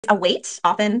a weight,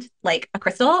 often like a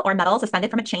crystal or metal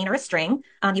suspended from a chain or a string.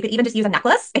 You could even just use a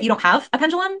necklace if you don't have a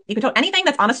pendulum. You could put anything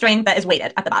that's on a string that is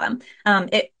weighted at the bottom.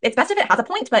 It's best if it has a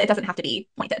point, but it doesn't have to be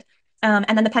pointed.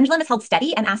 And then the pendulum is held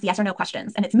steady and asks yes or no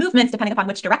questions. And its movements, depending upon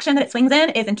which direction that it swings in,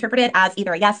 is interpreted as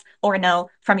either a yes or a no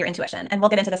from your intuition. And we'll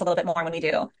get into this a little bit more when we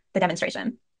do the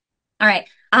demonstration. All right.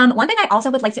 One thing I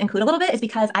also would like to include a little bit is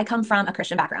because I come from a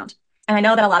Christian background. And I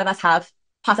know that a lot of us have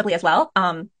possibly as well,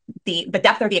 the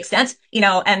depth or the extent,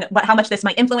 and how much this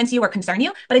might influence you or concern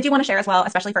you. But I do want to share as well,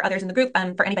 especially for others in the group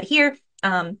and for anybody here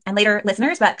and later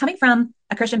listeners. But coming from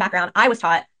a Christian background, I was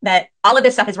taught that all of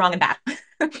this stuff is wrong and bad.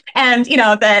 And,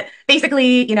 that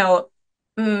basically,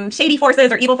 shady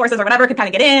forces or evil forces or whatever could kind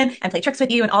of get in and play tricks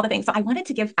with you and all the things. So I wanted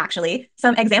to give actually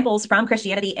some examples from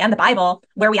Christianity and the Bible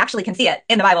where we actually can see it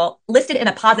in the Bible listed in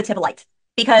a positive light.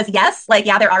 Because yes, like,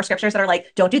 yeah, there are scriptures that are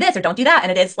like, don't do this or don't do that.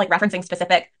 And it is like referencing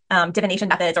specific divination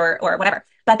methods or whatever.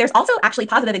 But there's also actually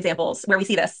positive examples where we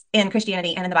see this in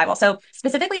Christianity and in the Bible. So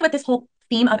specifically with this whole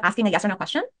theme of asking a yes or no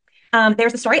question,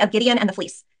 there's the story of Gideon and the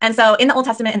fleece. And so in the Old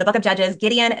Testament, in the book of Judges,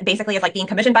 Gideon basically is like being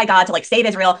commissioned by God to like save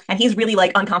Israel. And he's really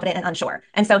like unconfident and unsure.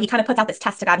 And so he kind of puts out this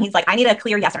test to God. And he's like, I need a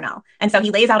clear yes or no. And so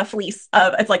he lays out a fleece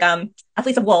of, it's like a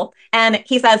fleece of wool. And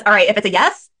he says, all right, if it's a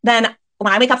yes, then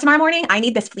when I wake up tomorrow morning, I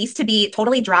need this fleece to be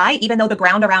totally dry, even though the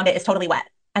ground around it is totally wet.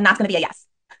 And that's going to be a yes.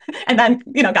 And then,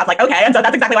 God's like, okay. And so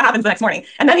that's exactly what happens the next morning.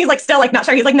 And then he's like, still like not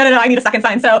sure. He's like, no, I need a second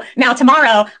sign. So now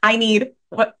tomorrow I need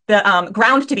the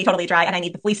ground to be totally dry and I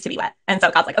need the fleece to be wet. And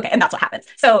so God's like, okay. And that's what happens.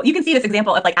 So you can see this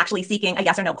example of like actually seeking a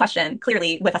yes or no question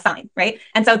clearly with a sign, right?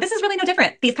 And so this is really no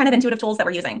different. These kind of intuitive tools that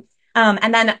we're using.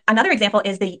 And then another example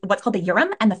is what's called the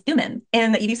Urim and the Thummim.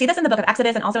 And you see this in the book of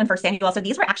Exodus and also in 1 Samuel. So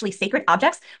these were actually sacred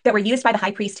objects that were used by the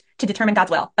high priest to determine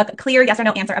God's will, a clear yes or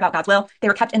no answer about God's will. They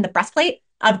were kept in the breastplate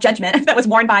of judgment that was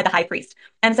worn by the high priest.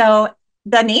 And so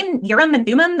the name Urim and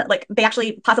Thummim, like they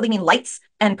actually possibly mean lights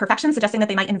and perfection, suggesting that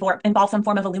they might involve some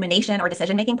form of illumination or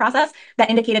decision-making process that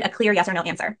indicated a clear yes or no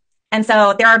answer. And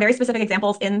so there are very specific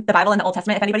examples in the Bible and the Old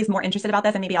Testament. If anybody's more interested about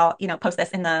this, and maybe I'll, post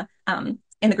this in the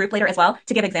group later as well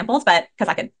to give examples, but because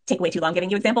I could take way too long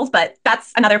giving you examples, but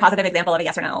that's another positive example of a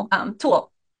yes or no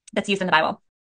tool that's used in the Bible.